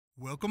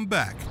Welcome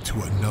back to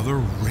another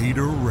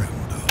Raider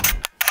Roundup.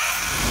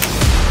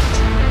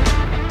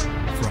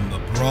 From the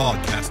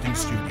broadcasting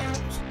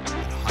studios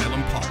at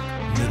Highland Park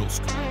Middle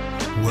School,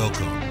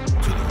 welcome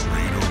to the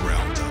Raider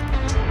Roundup.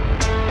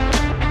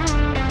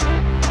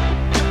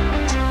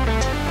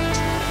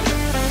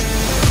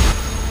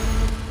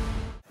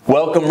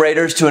 Welcome,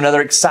 Raiders, to another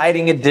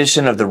exciting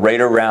edition of the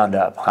Raider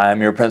Roundup.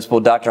 I'm your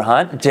principal, Dr.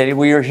 Hunt, and today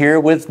we are here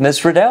with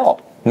Ms.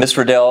 Riddell. Ms.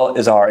 Riddell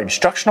is our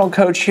instructional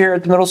coach here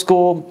at the middle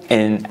school,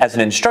 and as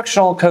an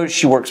instructional coach,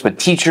 she works with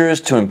teachers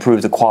to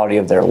improve the quality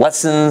of their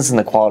lessons and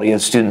the quality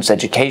of students'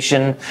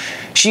 education.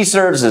 She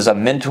serves as a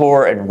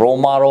mentor and role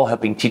model,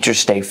 helping teachers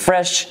stay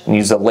fresh and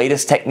use the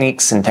latest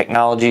techniques and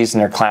technologies in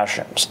their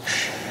classrooms.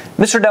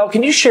 Ms. Riddell,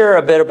 can you share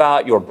a bit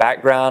about your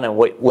background and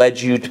what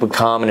led you to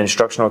become an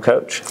instructional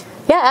coach?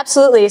 Yeah,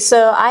 absolutely.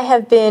 So I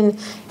have been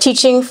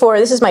teaching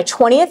this is my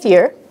 20th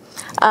year.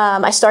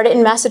 I started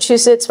in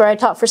Massachusetts, where I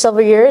taught for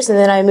several years, and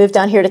then I moved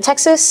down here to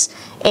Texas.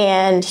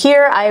 And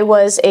here I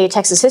was a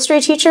Texas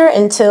history teacher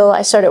until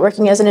I started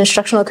working as an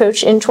instructional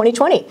coach in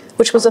 2020,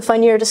 which was a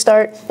fun year to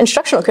start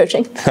instructional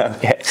coaching.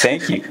 Okay,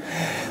 thank you.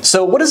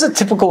 So what is a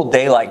typical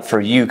day like for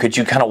you? Could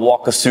you kind of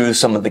walk us through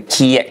some of the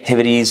key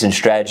activities and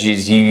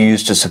strategies you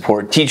use to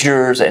support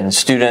teachers and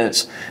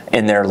students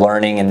in their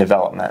learning and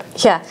development?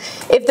 Yeah,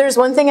 if there's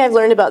one thing I've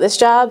learned about this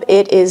job,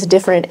 it is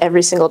different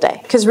every single day.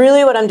 Because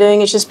really what I'm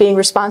doing is just being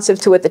responsive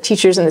to what the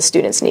teachers and the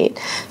students need.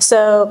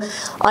 So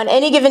on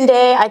any given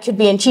day, I could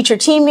be in teacher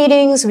team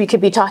meetings. We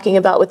could be talking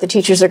about what the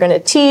teachers are going to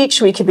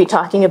teach. We could be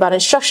talking about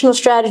instructional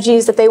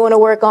strategies that they want to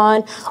work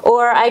on.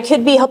 Or I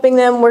could be helping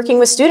them working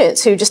with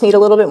students who just need a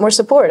little bit more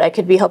support. I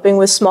could be helping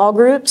with small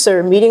groups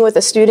or meeting with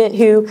a student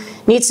who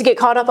needs to get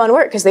caught up on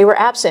work because they were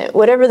absent.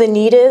 Whatever the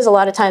need is, a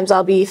lot of times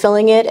I'll be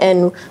filling it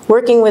and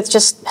working with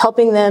just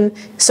helping them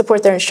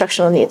support their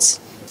instructional needs.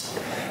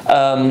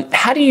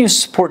 How do you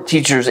support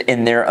teachers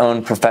in their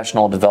own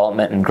professional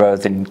development and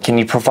growth? And can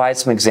you provide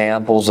some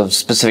examples of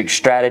specific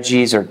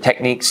strategies or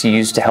techniques you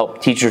use to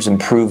help teachers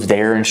improve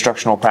their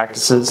instructional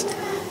practices?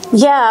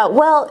 Yeah,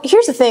 well,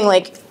 here's the thing,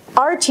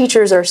 our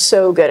teachers are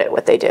so good at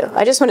what they do.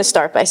 I just want to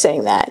start by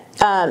saying that.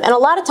 And a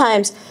lot of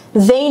times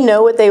they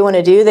know what they want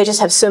to do. They just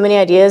have so many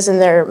ideas in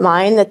their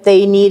mind that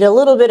they need a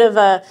little bit of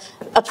a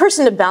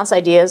person to bounce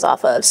ideas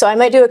off of. So I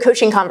might do a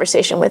coaching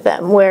conversation with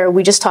them where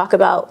we just talk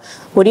about,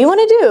 what do you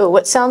want to do?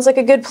 What sounds like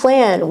a good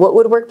plan? What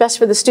would work best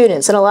for the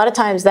students? And a lot of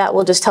times that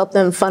will just help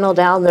them funnel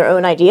down their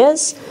own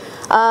ideas.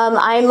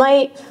 I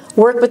might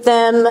work with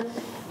them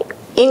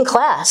in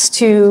class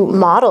to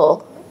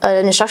model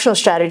an instructional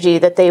strategy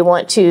that they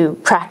want to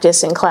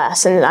practice in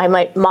class. And I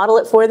might model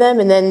it for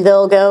them, and then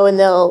they'll go and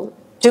they'll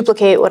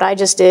duplicate what I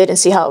just did and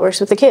see how it works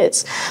with the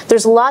kids.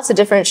 There's lots of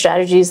different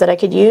strategies that I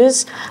could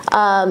use.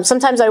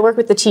 Sometimes I work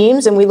with the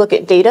teams and we look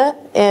at data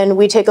and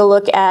we take a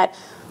look at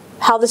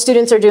how the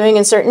students are doing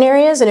in certain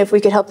areas and if we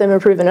could help them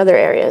improve in other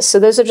areas. So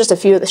those are just a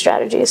few of the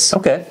strategies.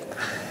 Okay.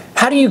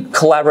 How do you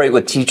collaborate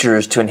with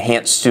teachers to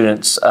enhance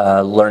students'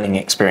 learning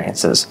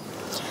experiences?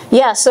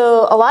 Yeah,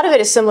 so a lot of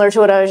it is similar to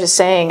what I was just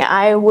saying.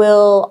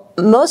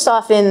 Most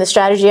often the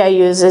strategy I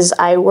use is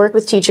I work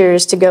with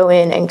teachers to go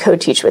in and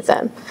co-teach with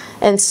them.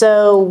 And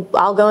so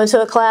I'll go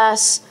into a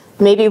class,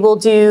 maybe we'll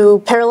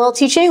do parallel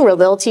teaching where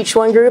they'll teach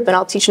one group and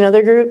I'll teach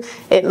another group.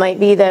 It might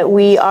be that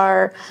we've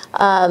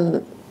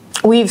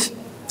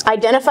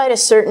identified a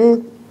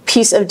certain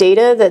piece of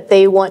data that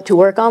they want to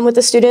work on with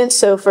the students.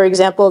 So for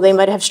example, they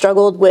might have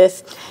struggled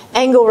with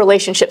angle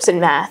relationships in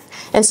math.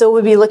 And so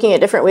we'll be looking at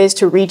different ways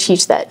to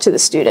reteach that to the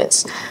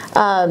students.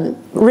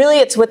 Really,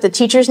 it's what the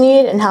teachers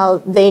need and how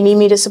they need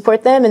me to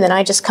support them, and then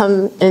I just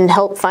come and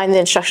help find the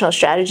instructional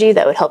strategy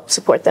that would help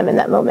support them in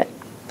that moment.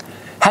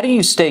 How do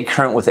you stay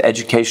current with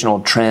educational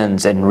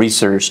trends and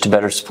research to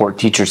better support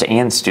teachers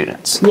and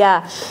students?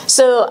 Yeah,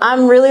 so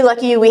I'm really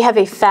lucky. We have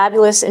a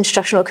fabulous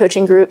instructional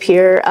coaching group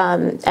here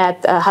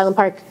at Highland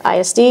Park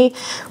ISD.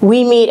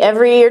 We meet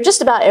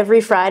just about every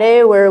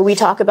Friday where we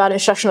talk about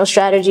instructional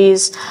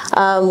strategies.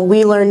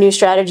 We learn new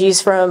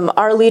strategies from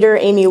our leader,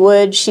 Amy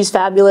Wood. She's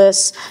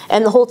fabulous.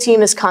 And the whole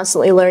team is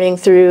constantly learning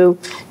through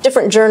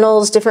different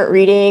journals, different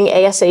reading.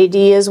 ASAD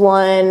is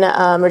one,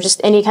 or just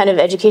any kind of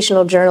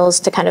educational journals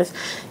to kind of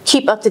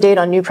keep up to date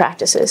on new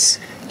practices.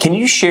 Can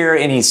you share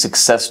any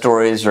success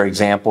stories or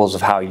examples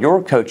of how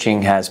your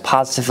coaching has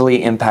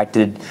positively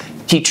impacted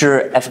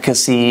teacher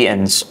efficacy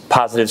and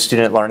positive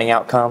student learning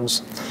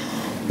outcomes?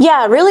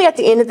 Yeah, really at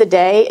the end of the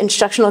day,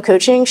 instructional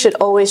coaching should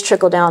always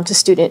trickle down to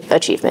student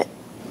achievement,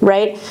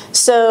 right?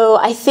 So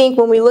I think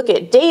when we look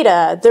at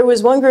data, there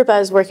was one group I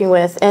was working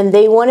with and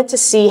they wanted to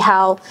see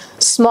how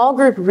small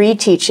group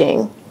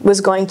reteaching was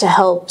going to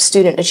help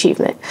student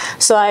achievement.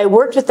 So I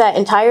worked with that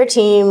entire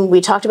team. We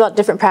talked about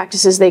different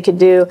practices they could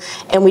do,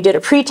 and we did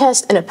a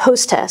pre-test and a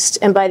post-test.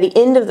 And by the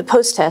end of the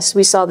post-test,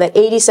 we saw that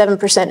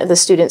 87% of the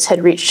students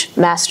had reached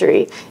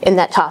mastery in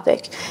that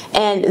topic.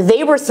 And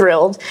they were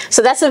thrilled.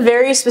 So that's a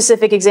very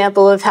specific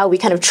example of how we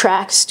kind of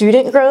track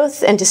student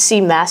growth and to see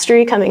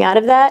mastery coming out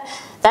of that.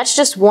 That's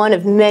just one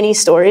of many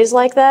stories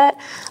like that.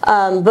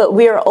 But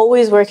we are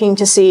always working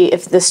to see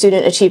if the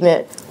student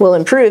achievement will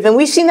improve. And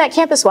we've seen that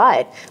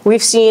campus-wide.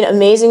 We've seen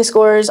amazing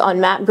scores on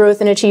MAP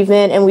growth and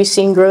achievement, and we've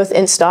seen growth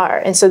in STAR.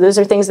 And so those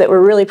are things that we're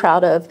really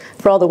proud of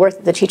for all the work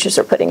that the teachers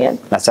are putting in.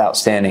 That's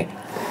outstanding.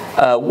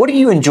 What do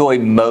you enjoy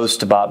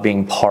most about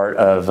being part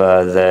of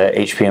the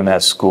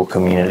HPMS school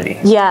community?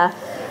 Yeah.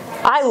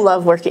 I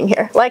love working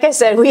here. Like I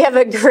said, we have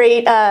a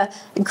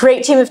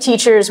great team of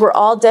teachers. We're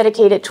all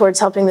dedicated towards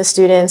helping the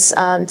students.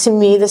 To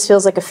me, this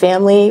feels like a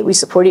family. We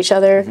support each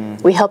other.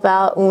 We help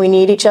out when we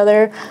need each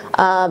other.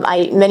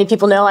 Many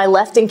people know I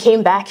left and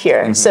came back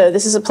here. So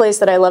this is a place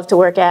that I love to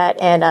work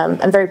at, and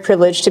I'm very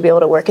privileged to be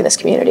able to work in this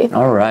community.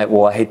 All right.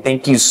 Well, hey,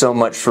 thank you so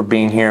much for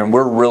being here. And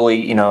we're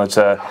really,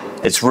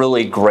 it's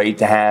really great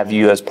to have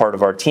you as part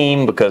of our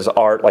team, because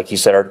like you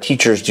said, our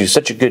teachers do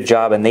such a good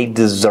job, and they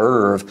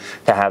deserve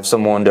to have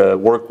someone to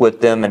work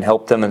with them and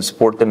help them and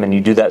support them, and you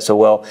do that so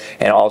well.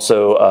 And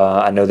also,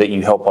 I know that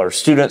you help our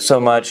students so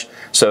much.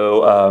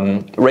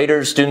 So,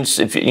 Raiders students,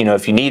 if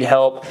you need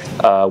help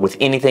with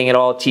anything at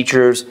all,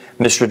 teachers,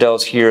 Ms.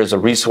 Riddell's here as a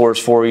resource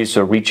for you.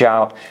 So reach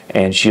out,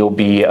 and she'll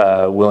be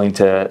willing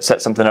to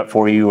set something up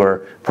for you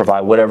or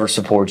provide whatever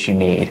support you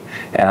need.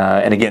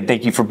 And again,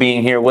 thank you for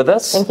being here with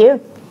us. Thank you.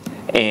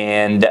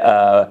 And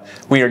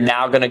we are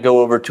now going to go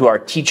over to our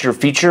teacher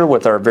feature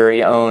with our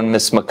very own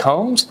Ms.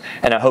 McCombs.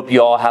 And I hope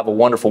you all have a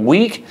wonderful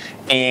week.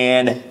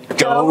 And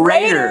go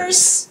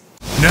Raiders!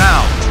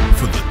 Now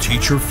for the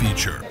teacher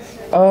feature.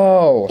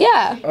 Oh.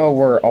 Yeah. Oh,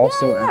 we're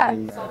also. Yeah.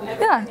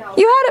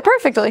 You had it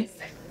perfectly.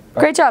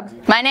 Great job.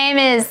 My name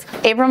is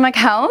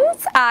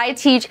Ms.McCombs. I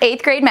teach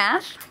 8th grade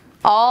math.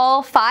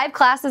 All 5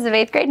 classes of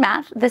 8th grade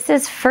math. This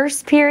is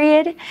first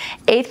period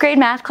 8th grade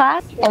math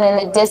class. And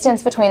then the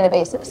distance between the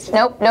bases.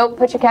 Nope,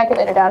 put your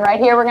calculator down. Right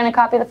here, we're gonna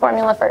copy the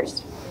formula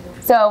first.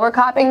 So we're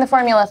copying the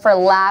formula for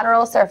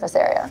lateral surface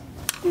area.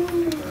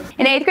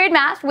 In 8th grade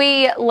math,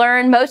 we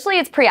learn mostly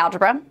it's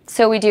pre-algebra.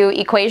 So we do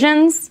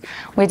equations,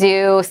 we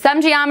do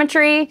some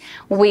geometry,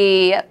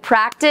 we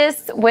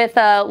practice with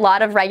a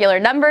lot of regular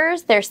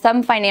numbers. There's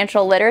some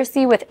financial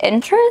literacy with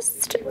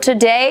interest.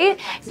 Today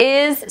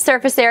is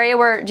surface area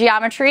or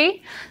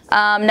geometry.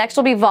 Next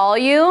will be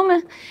volume,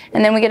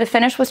 and then we get to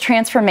finish with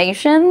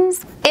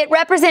transformations. It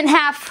represents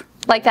half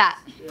like that.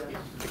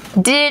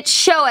 Did it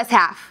show us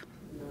half?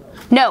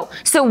 No.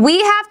 So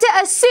we have to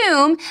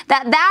assume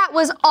that that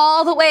was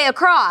all the way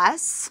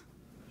across.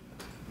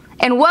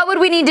 And what would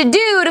we need to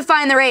do to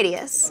find the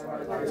radius?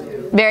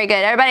 Very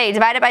good. Everybody,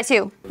 divide it by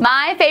 2.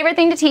 My favorite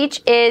thing to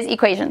teach is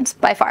equations,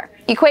 by far.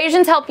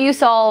 Equations help you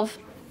solve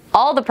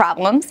all the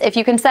problems. If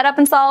you can set up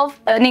and solve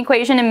an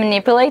equation and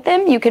manipulate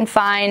them, you can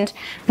find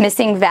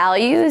missing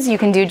values. You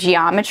can do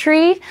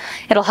geometry.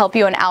 It'll help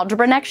you in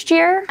algebra next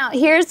year. Now,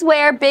 here's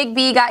where Big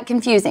B got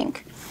confusing.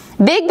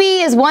 Big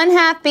B is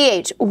 1/2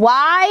 BH.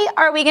 Why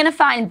are we going to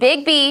find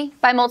Big B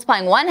by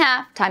multiplying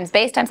 1/2 times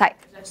base times height?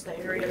 That's the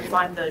area to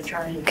find the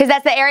triangle. Because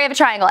that's the area of a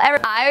triangle.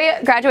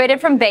 I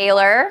graduated from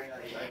Baylor,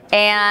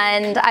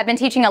 and I've been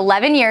teaching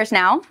 11 years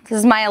now. This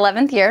is my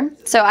 11th year.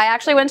 So I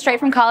actually went straight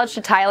from college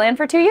to Thailand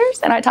for 2 years,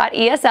 and I taught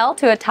ESL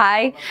to at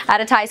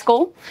a Thai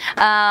school.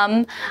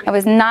 I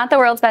was not the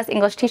world's best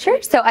English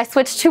teacher, so I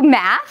switched to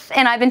math,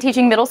 and I've been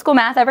teaching middle school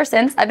math ever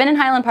since. I've been in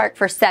Highland Park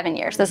for 7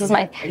 years. This is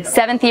my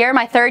 7th year,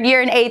 my 3rd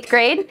year in 8th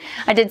grade.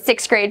 I did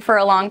 6th grade for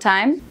a long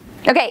time.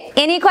 Okay,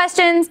 any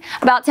questions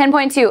about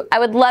 10.2? I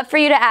would love for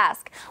you to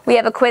ask. We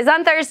have a quiz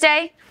on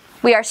Thursday.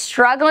 We are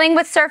struggling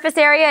with surface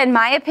area. In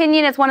my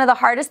opinion, it's one of the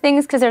hardest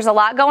things because there's a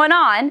lot going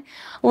on.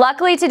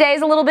 Luckily,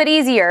 today's a little bit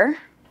easier,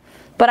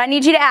 but I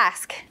need you to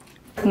ask.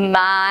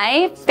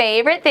 My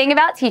favorite thing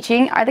about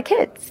teaching are the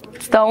kids.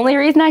 It's the only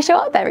reason I show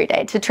up every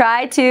day, to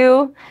try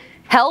to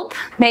help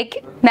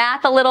make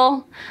math a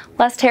little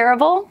less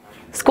terrible,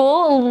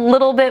 school a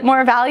little bit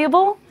more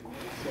valuable.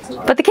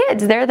 But the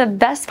kids, they're the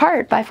best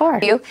part by far.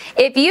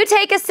 If you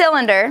take a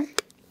cylinder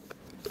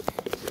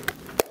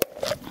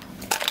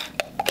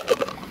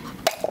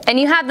and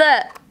you have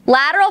the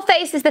lateral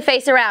face is the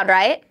face around,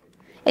 right?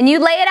 And you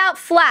lay it out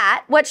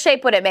flat, what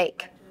shape would it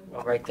make?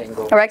 A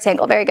rectangle. A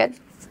rectangle, very good.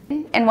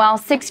 And while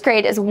 6th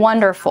grade is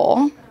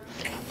wonderful,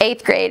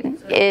 8th grade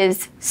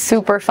is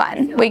super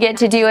fun. We get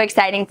to do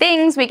exciting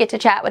things. We get to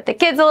chat with the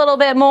kids a little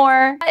bit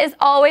more. It is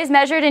always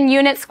measured in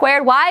units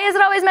squared. Why is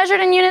it always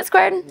measured in units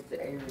squared?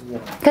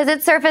 Because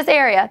it's surface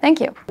area. Thank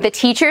you. The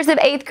teachers of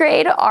 8th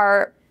grade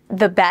are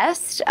the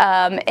best.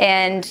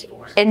 And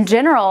in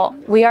general,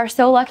 we are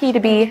so lucky to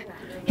be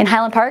in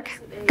Highland Park.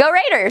 Go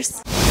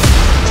Raiders!